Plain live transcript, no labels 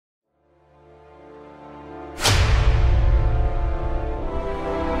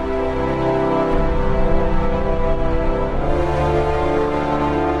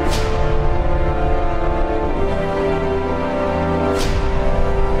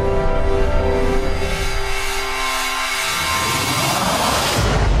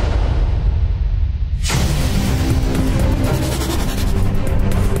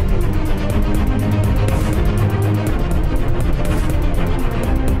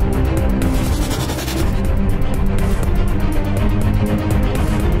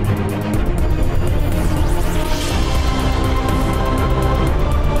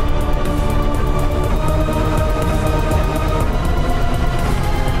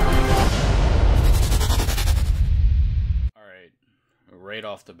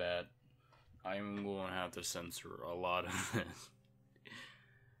off the bat, I'm going to have to censor a lot of this.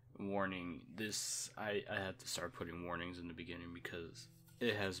 Warning, I had to start putting warnings in the beginning because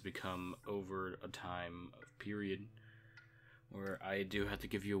it has become over a time period where I do have to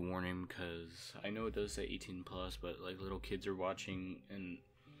give you a warning, because I know it does say 18 plus, but like little kids are watching, and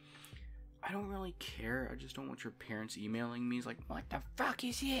I don't really care. I just don't want your parents emailing me. It's like, what the fuck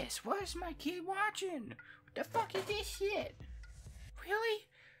is this? What is my kid watching? What the fuck is this shit? Really?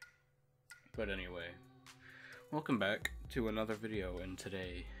 But anyway, welcome back to another video, and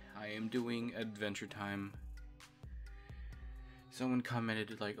today I am doing Adventure Time. Someone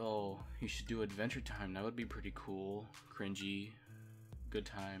commented like, oh, you should do Adventure Time, that would be pretty cool, cringy, good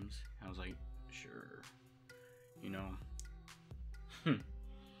times. I was like, sure, you know.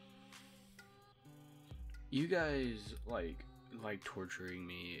 You guys like torturing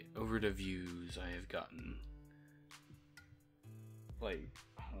me over the views I have gotten. Like,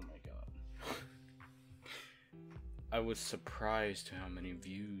 oh my god. I was surprised to how many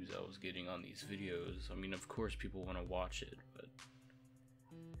views I was getting on these videos. I mean, of course people want to watch it, but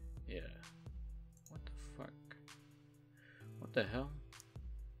yeah. What the fuck? What the hell?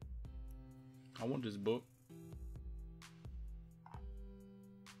 I want this book.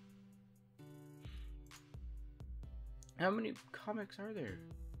 How many comics are there?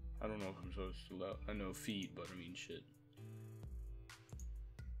 I don't know if I'm supposed to allow. I know feet, but I mean shit.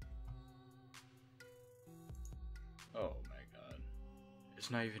 Oh my god. It's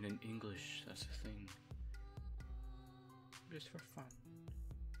not even in English, that's the thing. Just for fun.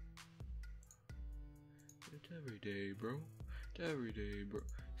 It's every day, bro. It's every day, bro.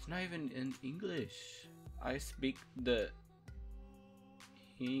 It's not even in English. I speak the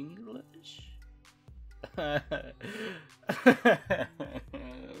English? We're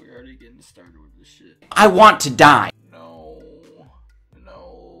already getting started with this shit. I want to die. No.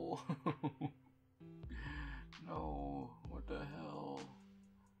 No. No. What the hell?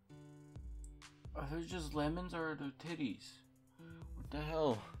 Are those just lemons or are they titties? What the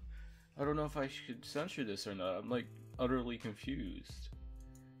hell? I don't know if I should censor this or not. I'm like utterly confused.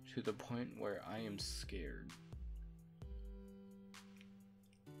 To the point where I am scared.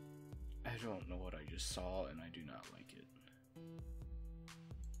 I don't know what I just saw, and I do not like it.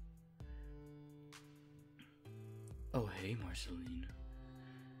 Oh, hey, Marceline.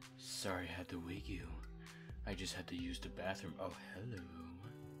 Sorry I had to wake you. I just had to use the bathroom. Oh, hello.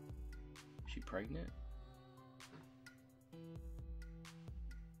 She pregnant?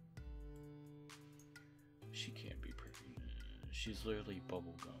 She can't be pregnant. She's literally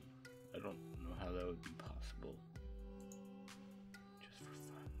bubblegum. I don't know how that would be possible. Just for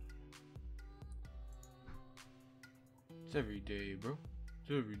fun. It's every day, bro.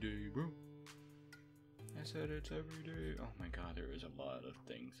 It's every day, bro. I said it's every day. Oh my god, there is a lot of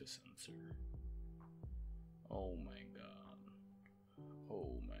things to censor. Oh my god.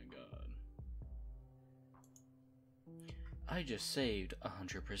 Oh my god. I just saved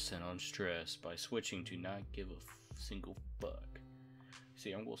 100% on stress by switching to not give a single fuck.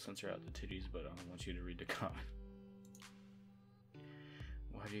 See, I'm gonna censor out the titties, but I don't want you to read the comment.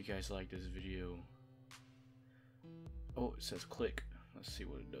 Why do you guys like this video? Oh, it says click. Let's see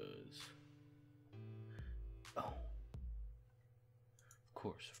what it does. Oh. Of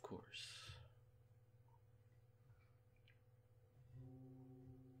course, of course.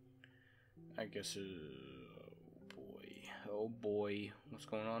 I guess, oh boy. Oh boy. What's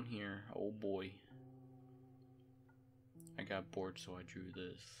going on here? Oh boy. I got bored, so I drew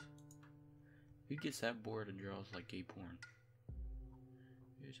this. Who gets that bored and draws like gay porn?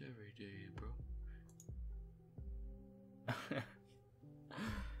 It's every day, bro.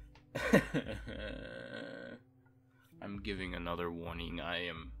 I'm giving another warning. I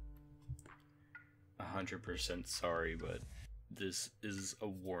am 100% sorry, but this is a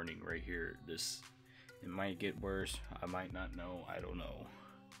warning right here. It might get worse. I might not know. I don't know.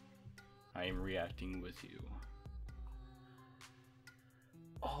 I am reacting with you.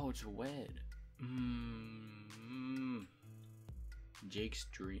 Oh, it's wed. Jake's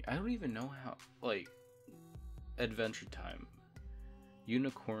dream. I don't even know how. Like, Adventure Time.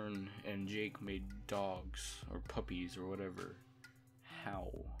 Unicorn and Jake made dogs or puppies or whatever.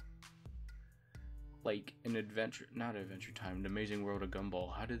 How? Like in not Adventure Time, The Amazing World of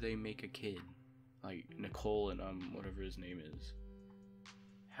Gumball. How did they make a kid? Like Nicole and whatever his name is.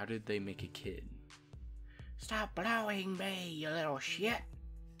 How did they make a kid? Stop blowing me, you little shit!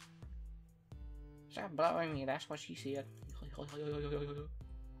 Stop blowing me. That's what she said.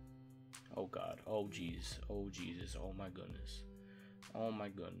 Oh god. Oh jeez. Oh Jesus. Oh my goodness. Oh my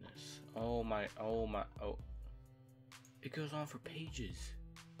goodness. Oh my. Oh my. Oh. It goes on for pages.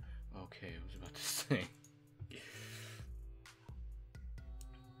 Okay, I was about to say.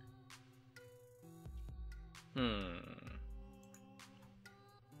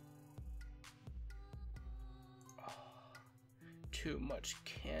 Too much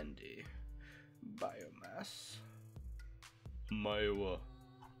candy. Biomass. Maiwa.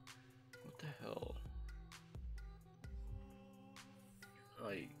 What the hell?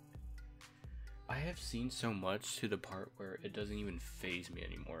 Like, I have seen so much to the part where it doesn't even faze me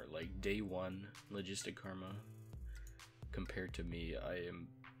anymore. Like, day one, logistic karma, compared to me, I am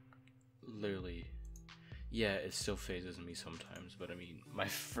literally, yeah, it still phases me sometimes, but I mean, my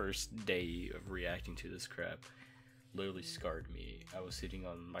first day of reacting to this crap literally scarred me. I was sitting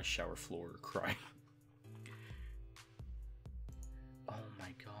on my shower floor crying. Oh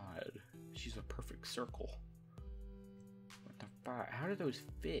my god, she's a perfect circle. What the fuck? How do those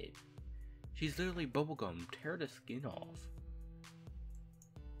fit? She's literally bubblegum. Tear the skin off.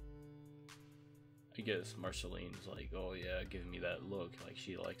 I guess Marceline's like, oh yeah, give me that look. Like,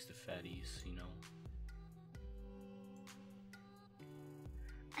 she likes the fatties, you know?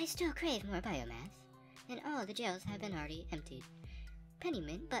 I still crave more biomass, and all the jails have been already emptied.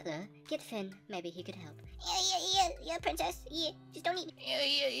 Pennyman, butler, get Finn. Maybe he could help. Yeah, princess. Yeah, just don't eat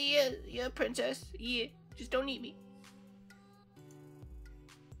me. Yeah, princess. Yeah, just don't eat me.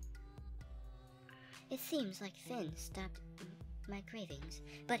 It seems like Finn stopped my cravings,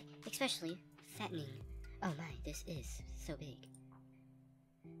 but especially fattening. Oh my, this is so big.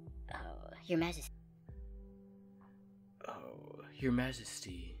 Oh, Your Majesty. Oh, Your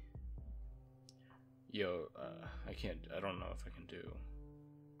Majesty. Yo, I don't know if I can do,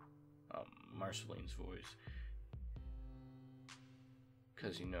 Marceline's voice.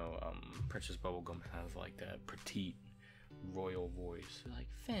 Cause, you know, Princess Bubblegum has, like, that petite, royal voice. Like,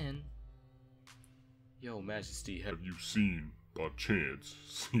 Finn. Yo, Majesty, have you seen, by chance,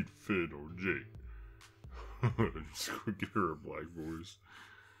 seen Finn or Jake? Just give her a black voice.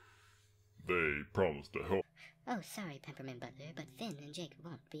 They promised to help. Oh, sorry, Peppermint Butler, but Finn and Jake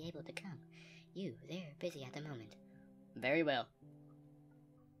won't be able to come. They're busy at the moment. Very well.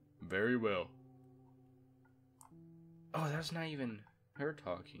 Very well. Oh, that's not even her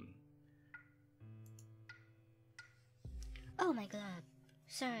talking. Oh my god.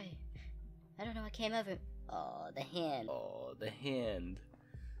 Sorry. I don't know what came over. Oh, the hand. Oh, the hand.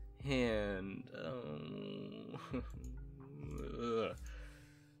 Hand. Oh.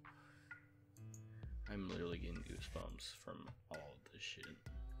 I'm literally getting goosebumps from all this shit.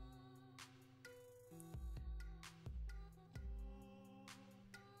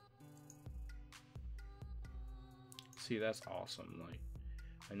 See, that's awesome. Like,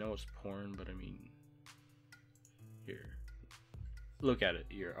 I know it's porn, but I mean, here, look at it.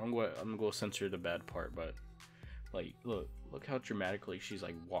 Here, I'm gonna censor the bad part, but like, look how dramatically she's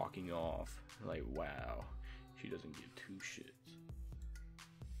like walking off. Like, wow, she doesn't give two shits.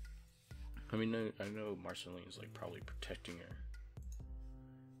 I mean, I know Marceline is like probably protecting her.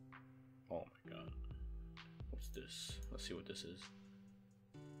 Oh my god, what's this? Let's see what this is.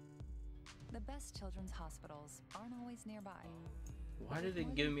 The best children's hospitals aren't always nearby. Why did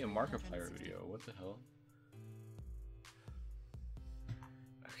it give me a Markiplier video? What the hell?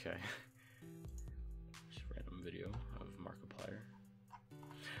 Okay. Just random video of Markiplier.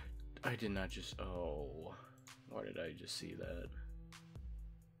 I did not just... Oh. Why did I just see that?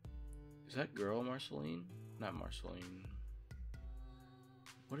 Is that girl Marceline? Not Marceline.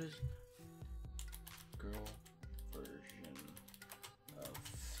 What is... Girl version of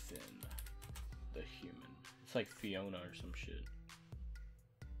Finn the human. It's like Fiona or some shit.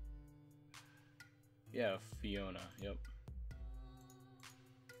 Yeah, Fiona, yep.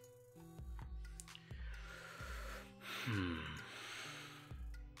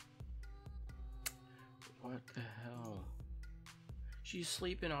 What the hell? She's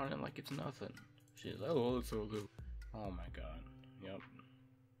sleeping on it like it's nothing. She's like, oh, it's so good. Oh my god, yep.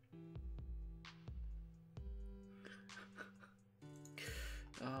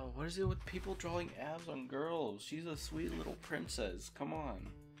 What is it with people drawing abs on girls? She's a sweet little princess. Come on.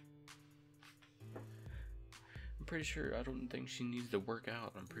 I'm pretty sure, I don't think she needs to work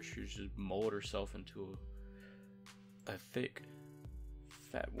out. I'm pretty sure she just molded herself into a thick,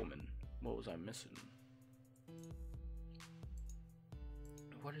 fat woman. What was I missing?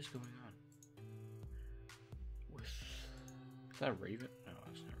 What is going on? Is that Raven? No,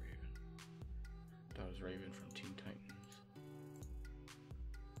 that's not Raven. That was Raven from Teen Titans.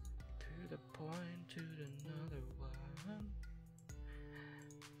 To the point, to another one.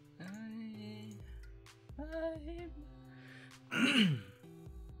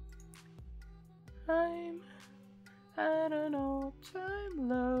 I don't know, time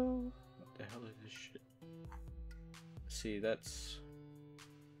low. What the hell is this shit? See, that's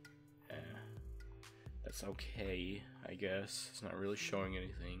okay, I guess. It's not really showing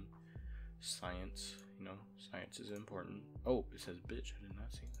anything. Science, you know, science is important. Oh, it says bitch. I did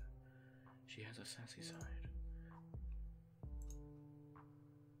not see that. She has a sassy side.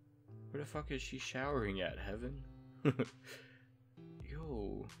 Where the fuck is she showering at, heaven?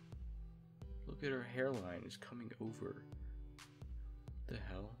 Yo, look at her hairline is coming over. What the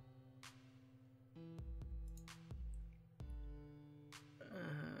hell?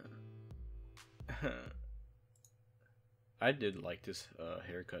 I did like this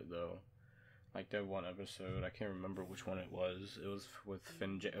haircut though. Like that one episode, I can't remember which one it was. It was with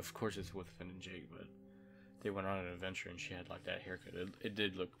Finn and Jake. Of course it's with Finn and Jake, but they went on an adventure and she had like that haircut. It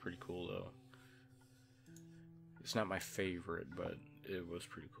did look pretty cool though. It's not my favorite, but it was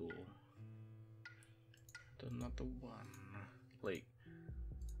pretty cool. Not the one. Like,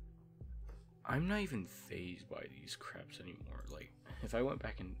 I'm not even phased by these craps anymore. Like, if I went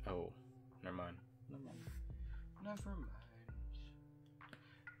back and never mind.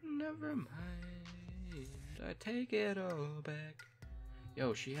 Never mind. I take it all back.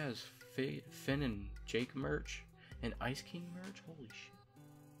 Yo, she has Finn and Jake merch and Ice King merch. Holy shit!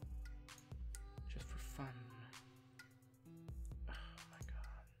 Just for fun. Oh my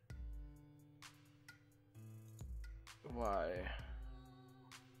god. Why?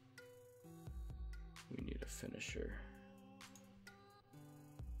 We need a finisher.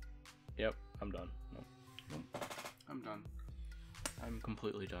 Yep, I'm done. Nope. I'm done. I'm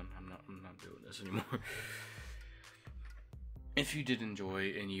completely done. I'm not doing this anymore. If you did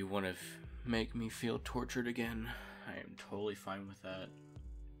enjoy and you want to make me feel tortured again, I am totally fine with that.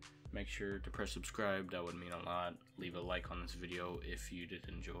 Make sure to press subscribe. That would mean a lot. Leave a like on this video if you did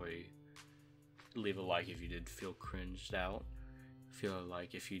enjoy. Leave a like if you did feel cringed out. Feel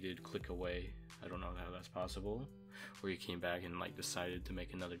like if you did click away. I don't know how that's possible. Or you came back and like decided to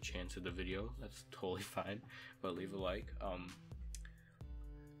make another chance at the video. That's totally fine. But leave a like.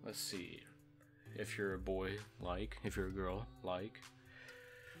 Let's see. If you're a boy, like. If you're a girl, like.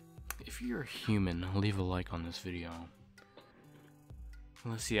 If you're a human, leave a like on this video.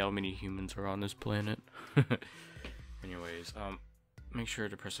 Let's see how many humans are on this planet. Anyways, make sure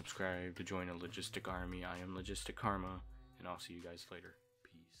to press subscribe to join a logistic army. I am Logistic Karma, and I'll see you guys later.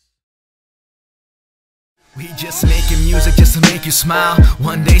 We just making music just to make you smile.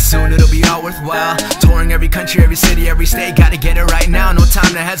 One day soon it'll be all worthwhile. Touring every country, every city, every state. Gotta get it right now, no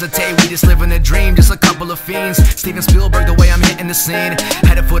time to hesitate. We just living a dream, just a couple of fiends. Steven Spielberg, the way I'm hitting the scene.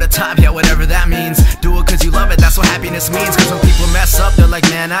 Headed for the top, yeah, whatever that means. Do it cause you love it, that's what happiness means. Cause when people mess up, they're like,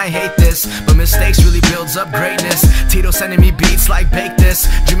 man, I hate this. But mistakes really builds up greatness. Tito sending me beats like bake this.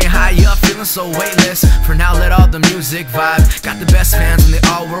 Dreaming high up, feeling so weightless. For now, let all the music vibe. Got the best fans and they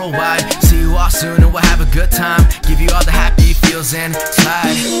all worldwide. See you all soon and we'll have a good time. Give you all the happy feels and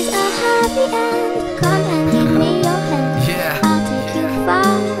slide. It's a happy end. Come and give me your hand. Yeah. I'll take you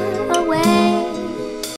far.